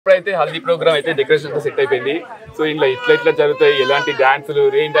ఇప్పుడైతే హల్దీ ప్రోగ్రామ్ అయితే డెకరేషన్ తో సెట్ అయిపోయింది. సో ఇంట్లో ఇట్లా జరుగుతాయి, ఎలాంటి డాన్సులు,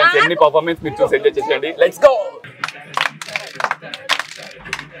 రెయిన్ డాన్స్, ఎన్ని పర్ఫార్మెన్స్ మీరు చూసి ఎంజాయ్ చేసేయండి. Let's go.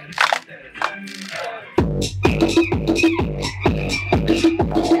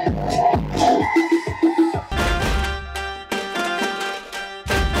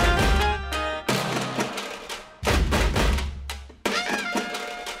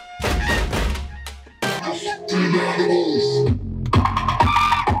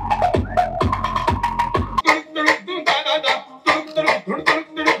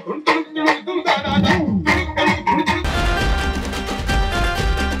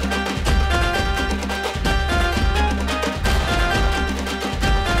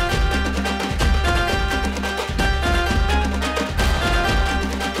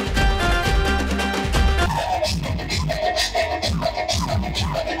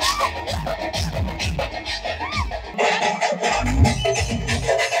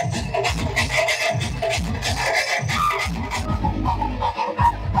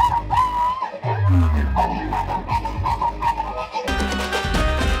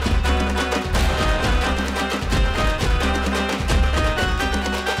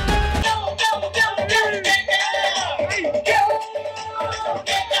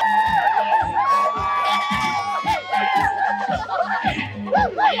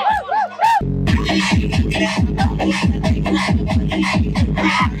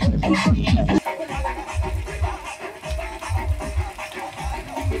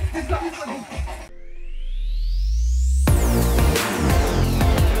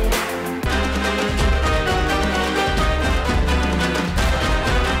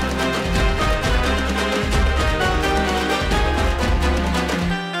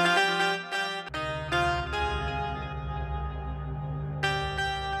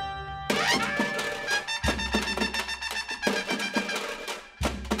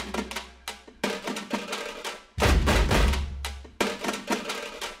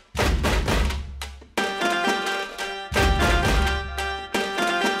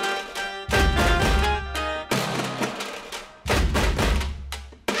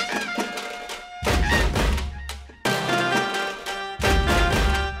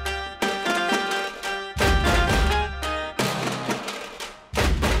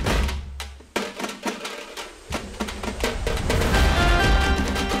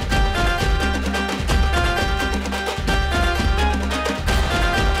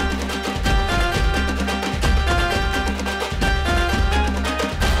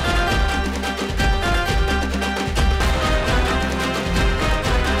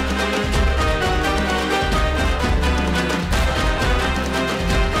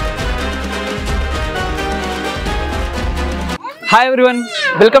 Hi everyone,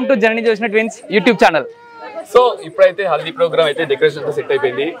 welcome to Janani Joshna twins YouTube channel. So ఇప్పుడైతే హల్దీ ప్రోగ్రామ్ అయితే డెకరేషన్ తో సెట్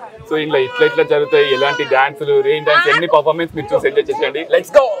అయిపోయింది. సో ఇంట్లో ఇట్లా జరుగుతాయి, ఎలాంటి డాన్సులు, రెయిన్ డాన్స్, ఎన్ని పర్ఫార్మెన్స్ మీరు చూసి ఎంజాయ్ చేసేయండి.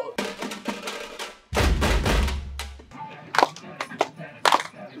 Let's go.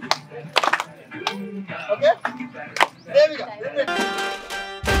 Okay, there we go.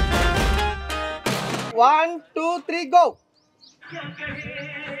 1, 2, 3, go.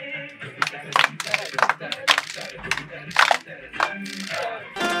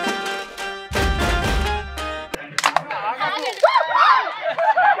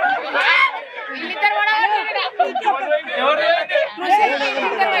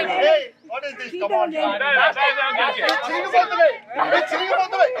 Hey, what is this? Come on.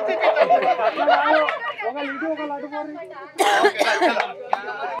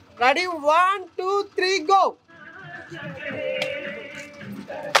 Ready? 1, 2, 3, go.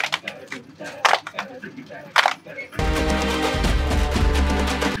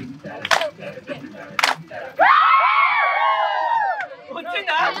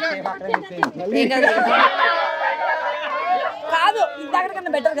 కాదు ఇందాక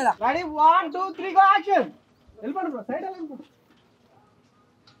కన్నా బెటర్ కదా. Ready? 1, 2, 3, go. Action. వెళ్ళిపోండి బ్రో, సైడ్ వెళ్ళిపోండి.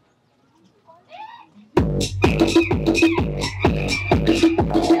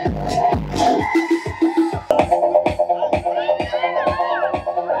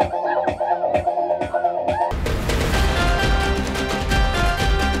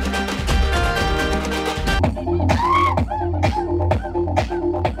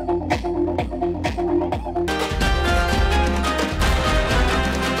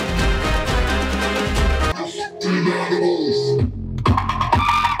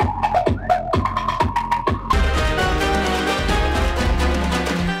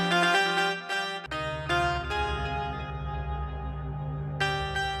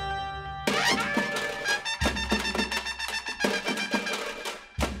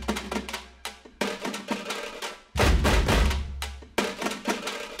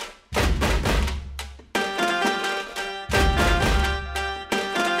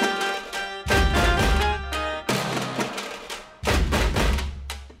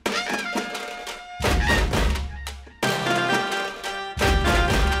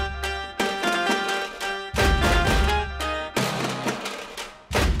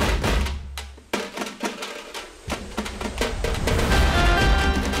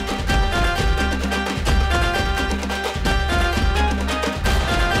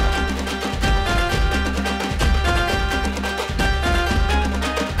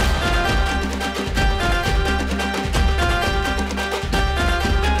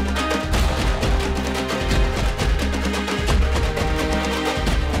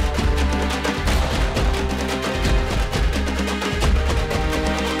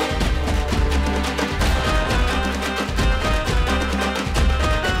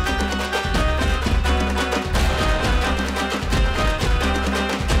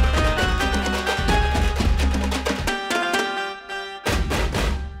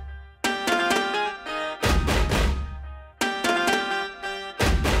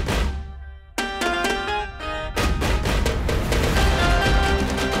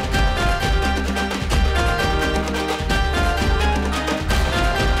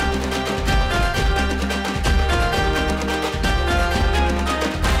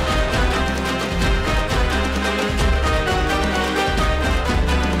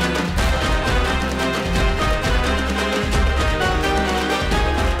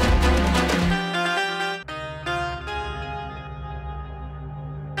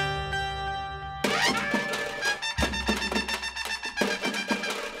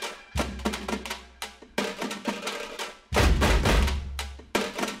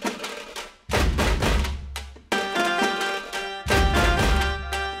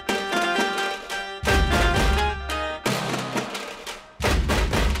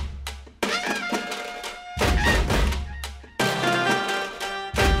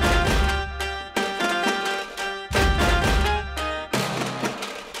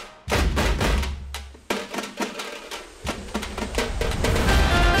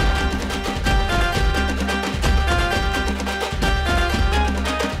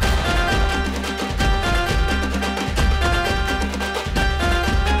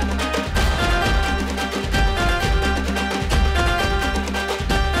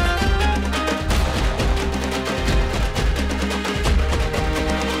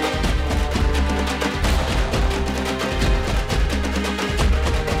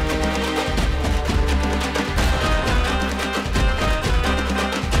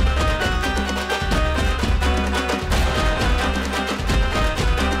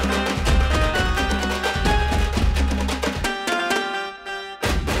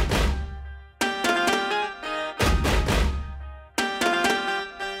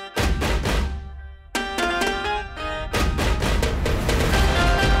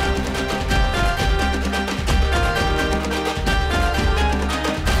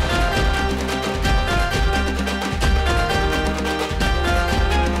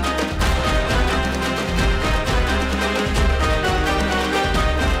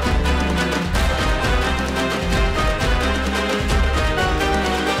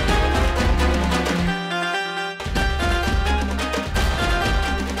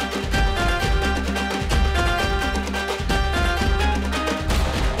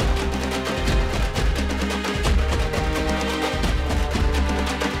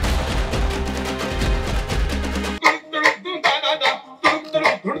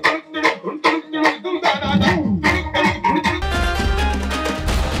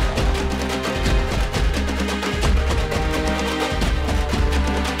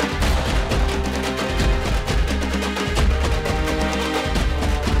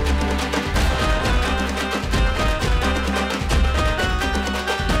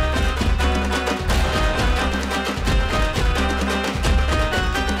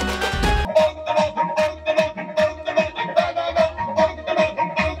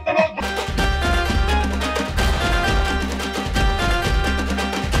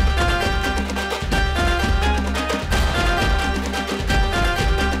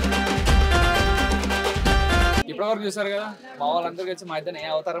 వాళ్ళందరికీ వచ్చి మా ఇద్దరు ఏ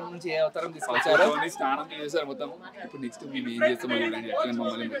అవతారం నుంచి ఏ అవతారం తీసుకొచ్చారో స్నానం చేశారు మొత్తం. ఇప్పుడు నెక్స్ట్ మేము ఏం చేస్తామో చూడండి, ఎట్లా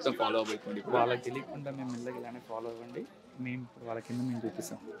మమ్మల్ని మొత్తం ఫాలో అవ్వకండి. వాళ్ళకి తెలియకుండా మేము మెల్లగా ఇలానే ఫాలో అవ్వండి. మేము వాళ్ళ కింద మేము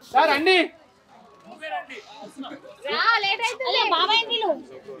చూపిస్తాం. సార్ అండి బాబాయ్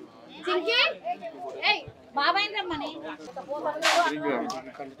బాబాయ్ రమ్మని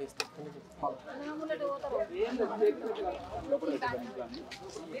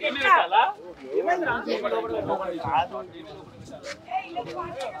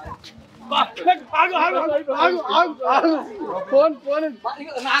ఫోన్ ఫోన్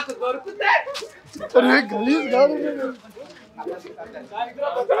నాకు దొరుకుతే గలీజ్ కాదు.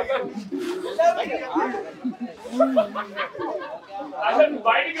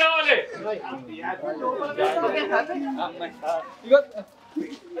 బయటికి రావాలి.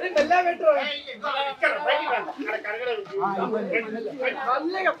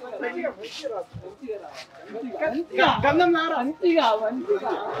 గంధం నారా అంతిగా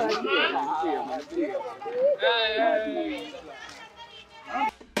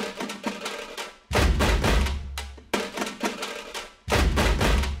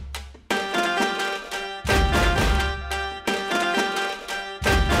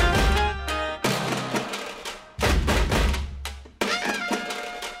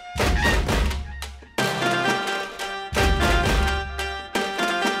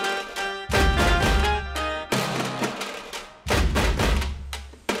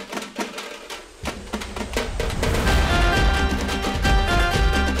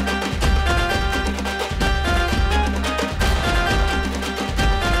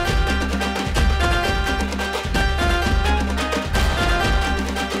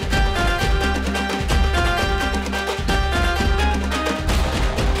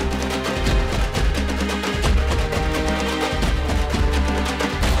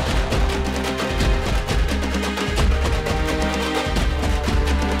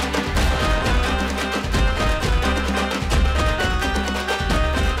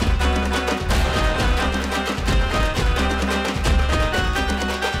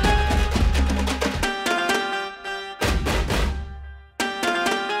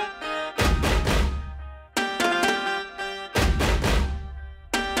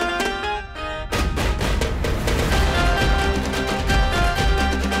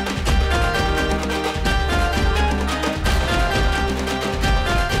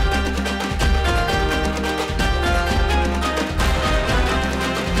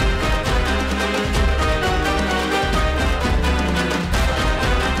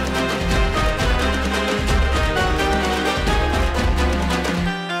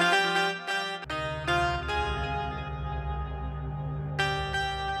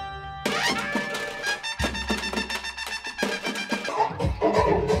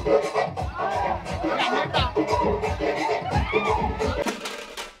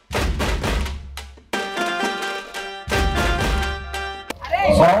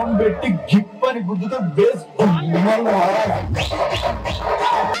సౌండ్ పెట్టి గిప్ అని గుద్దుతో బేస్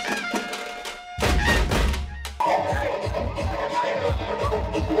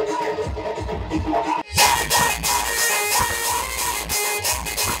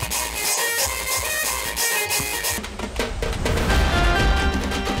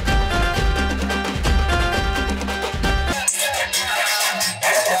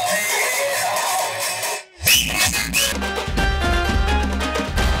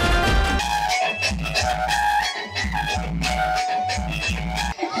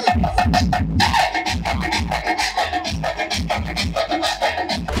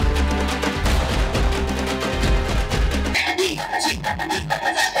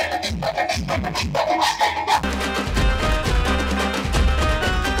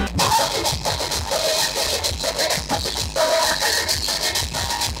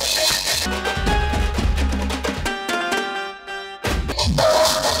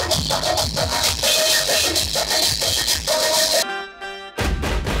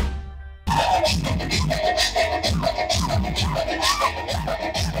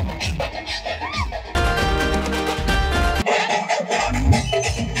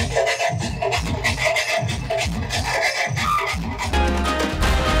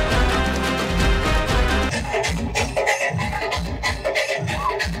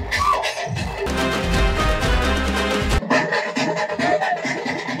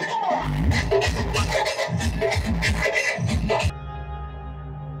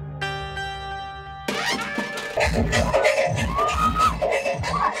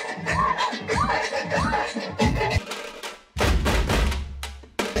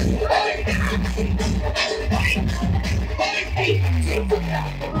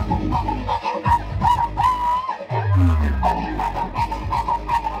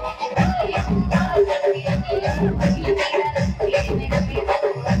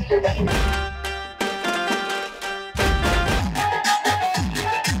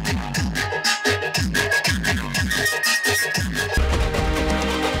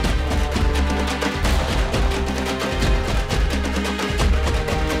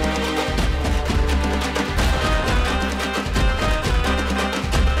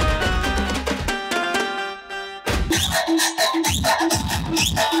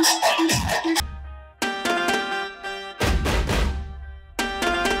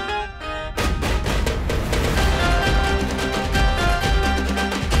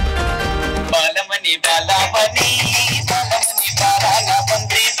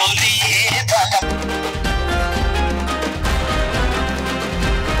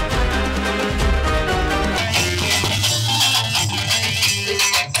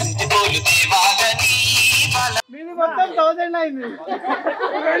మీది మొత్తం 1000 అయింది.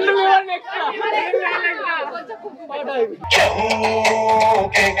 2000 ఎక్స్ట్రా.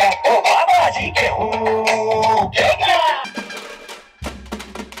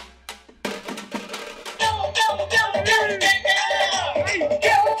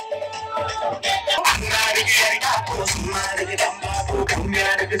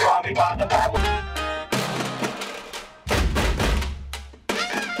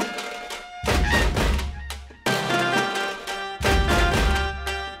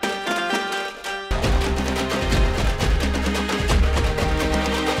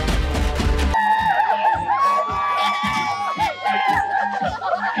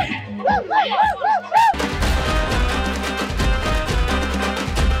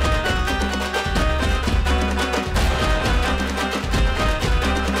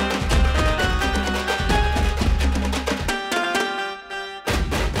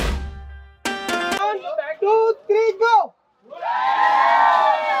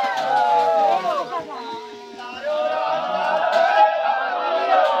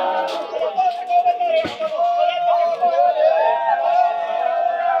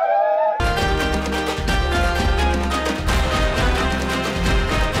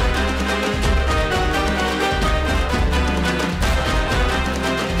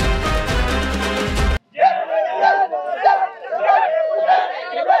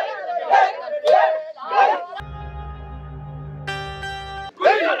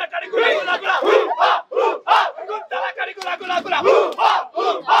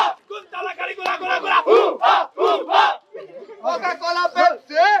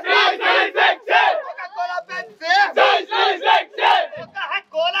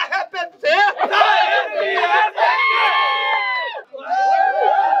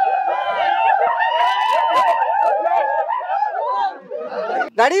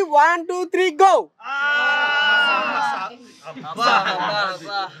 Ready? 1, 2, 3, go!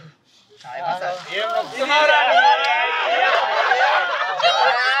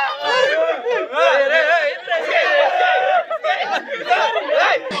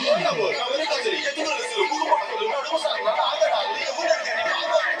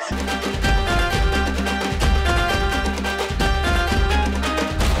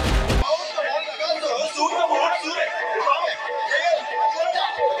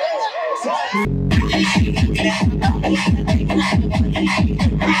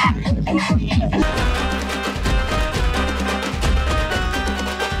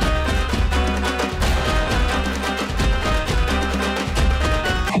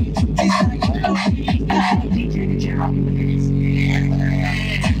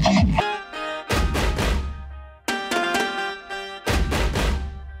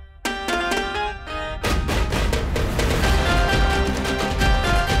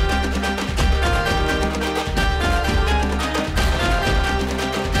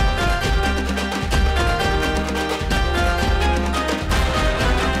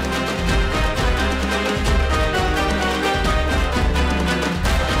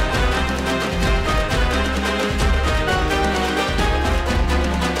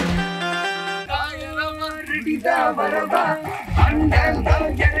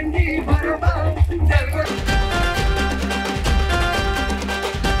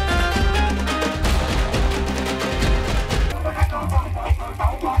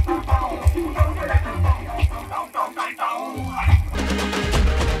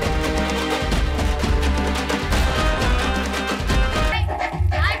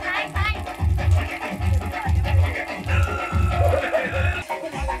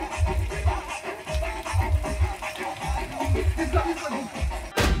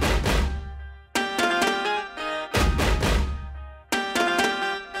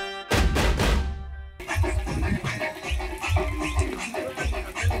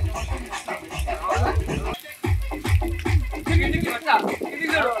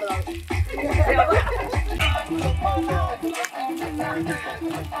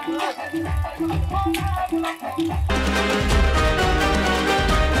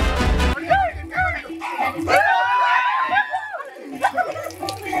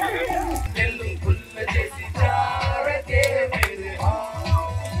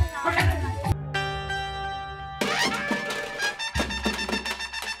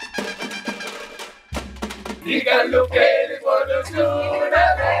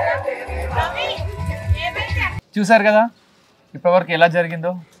 చూసారు కదా ఇప్పటివరకు ఎలా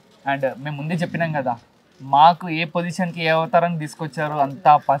జరిగిందో. అండ్ మేము ముందే చెప్పినాం కదా, మాకు ఏ పొజిషన్కి ఏ అవతారం తీసుకొచ్చారు,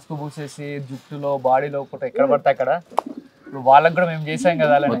 అంతా పసుపు పూసేసి జుట్టులో బాడీలో ఒకటి ఎక్కడ పడితే అక్కడ. ఇప్పుడు వాళ్ళకి కూడా మేము చేసాం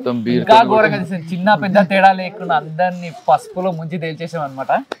కదా, మొత్తం beer ఇంకా ఘోరంగా చేసాం. చిన్న పెద్ద తేడా లేకుండా అందరినీ పసుపులో ముంచి తేల్చేసాం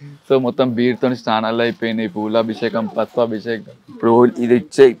అనమాట. సో మొత్తం బీర్తో స్నానాలు అయిపోయినాయి, పూలాభిషేకం, పసుపు అభిషేకం. ఇప్పుడు ఇది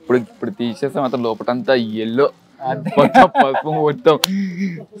ఇచ్చే ఇప్పుడు తీసేస్తే మాత్రం లోపలంతా ఎల్లో మొత్తం పసుపు మొత్తం.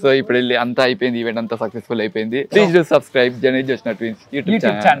 సో ఇప్పుడు వెళ్ళి అంతా అయిపోయింది, ఈవెంట్ అంతా సక్సెస్ఫుల్ అయిపోయింది. Please do subscribe Janani Joshna twins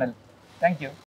YouTube channel. Thank you.